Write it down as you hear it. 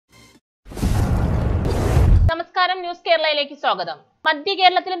നമസ്കാരം, ന്യൂസ് കേരളയിലേക്ക് സ്വാഗതം. മധ്യ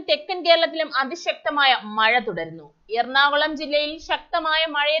കേരളത്തിലും തെക്കൻ കേരളത്തിലും അതിശക്തമായ മഴ തുടരുന്നു. എറണാകുളം ജില്ലയിൽ ശക്തമായ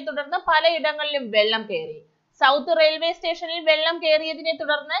മഴയെ തുടർന്ന് പലയിടങ്ങളിലും വെള്ളം കയറി. സൗത്ത് റെയിൽവേ സ്റ്റേഷനിൽ വെള്ളം കയറിയതിനെ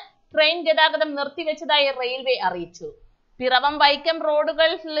തുടർന്ന് ട്രെയിൻ ഗതാഗതം നിർത്തിവെച്ചതായി റെയിൽവേ അറിയിച്ചു. പിറവം വൈക്കം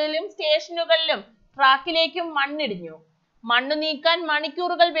റോഡുകളിലും സ്റ്റേഷനുകളിലും ട്രാക്കിലേക്കും മണ്ണിടിഞ്ഞു. മണ്ണു നീക്കാൻ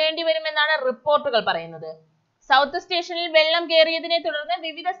മണിക്കൂറുകൾ വേണ്ടിവരുമെന്നാണ് റിപ്പോർട്ടുകൾ പറയുന്നത്. സൗത്ത് സ്റ്റേഷനിൽ വെള്ളം കയറിയതിനെ തുടർന്ന്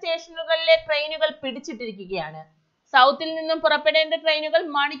വിവിധ സ്റ്റേഷനുകളിലെ ട്രെയിനുകൾ പിടിച്ചിട്ടിരിക്കുകയാണ്. സൗത്തിൽ നിന്നും പുറപ്പെടേണ്ട ട്രെയിനുകൾ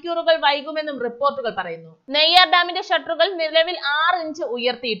മണിക്കൂറുകൾ വൈകുമെന്നും റിപ്പോർട്ടുകൾ പറയുന്നു. നെയ്യാർ ഡാമിന്റെ ഷട്ടറുകൾ നിലവിൽ 6 ഇഞ്ച്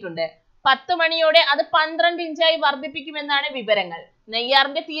ഉയർത്തിയിട്ടുണ്ട്. 10 മണിയോടെ അത് 12 ഇഞ്ചായി വർദ്ധിപ്പിക്കുമെന്നാണ് വിവരങ്ങൾ.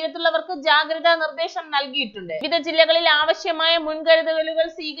 നെയ്യാറിന്റെ തീരത്തുള്ളവർക്ക് ജാഗ്രതാ നിർദ്ദേശം നൽകിയിട്ടുണ്ട്. വിവിധ ജില്ലകളിൽ ആവശ്യമായ മുൻകരുതലുകൾ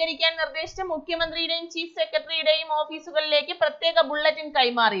സ്വീകരിക്കാൻ നിർദ്ദേശിച്ച മുഖ്യമന്ത്രിയുടെയും ചീഫ് സെക്രട്ടറിയുടെയും ഓഫീസുകളിലേക്ക് പ്രത്യേക ബുള്ളറ്റിൻ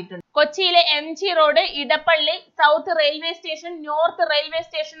കൈമാറിയിട്ടുണ്ട്. കൊച്ചിയിലെ MG road, Edappally, south railway station, north railway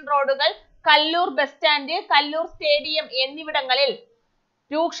station റോഡുകൾ, Kallur bus stand, Kallur stadium എന്നിവിടങ്ങളിൽ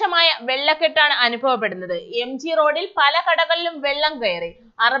രൂക്ഷമായ വെള്ളക്കെട്ടാണ് അനുഭവപ്പെടുന്നത്. MG റോഡിൽ പല കടകളിലും വെള്ളം കയറി.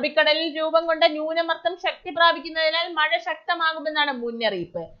 അറബിക്കടലിൽ രൂപം കൊണ്ട ന്യൂനമർദ്ദം ശക്തി പ്രാപിക്കുന്നതിനാൽ മഴ ശക്തമാകുമെന്നാണ്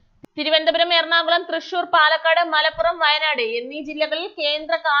മുന്നറിയിപ്പ്. തിരുവനന്തപുരം, എറണാകുളം, തൃശൂർ, പാലക്കാട്, മലപ്പുറം, വയനാട് എന്നീ ജില്ലകളിൽ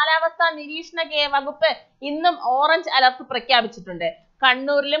കേന്ദ്ര കാലാവസ്ഥാ നിരീക്ഷണ വകുപ്പ് ഇന്നും ഓറഞ്ച് അലർട്ട് പ്രഖ്യാപിച്ചിട്ടുണ്ട്.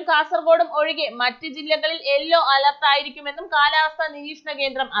 കണ്ണൂരിലും കാസർഗോഡും ഒഴികെ മറ്റ് ജില്ലകളിൽ യെല്ലോ അലർട്ട് ആയിരിക്കുമെന്നും കാലാവസ്ഥാ നിരീക്ഷണ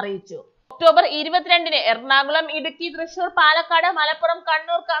കേന്ദ്രം അറിയിച്ചു. ഒക്ടോബർ 22-ന് എറണാകുളം, ഇടുക്കി, തൃശൂർ, പാലക്കാട്, മലപ്പുറം,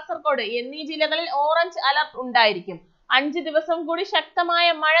 കണ്ണൂർ, കാസർഗോഡ് എന്നീ ജില്ലകളിൽ ഓറഞ്ച് അലർട്ട് ഉണ്ടായിരിക്കും. 5 ദിവസം കൂടി ശക്തമായ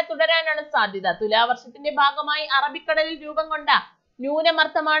മഴ തുടരാനാണ് സാധ്യത. തുലാവർഷത്തിന്റെ ഭാഗമായി അറബിക്കടലിൽ രൂപം കൊണ്ട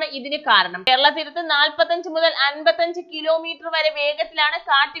ന്യൂനമർദ്ദമാണ് ഇതിന് കാരണം. കേരള തീരത്ത് 45 മുതൽ 55 കിലോമീറ്റർ വരെ വേഗത്തിലാണ്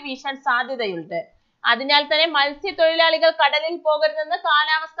കാറ്റ് വീശാൻ സാധ്യതയുള്ളത്. അതിനാൽ തന്നെ മത്സ്യത്തൊഴിലാളികൾ കടലിൽ പോകരുതെന്ന്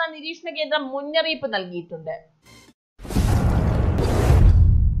കാലാവസ്ഥാ നിരീക്ഷണ കേന്ദ്രം മുന്നറിയിപ്പ് നൽകിയിട്ടുണ്ട്.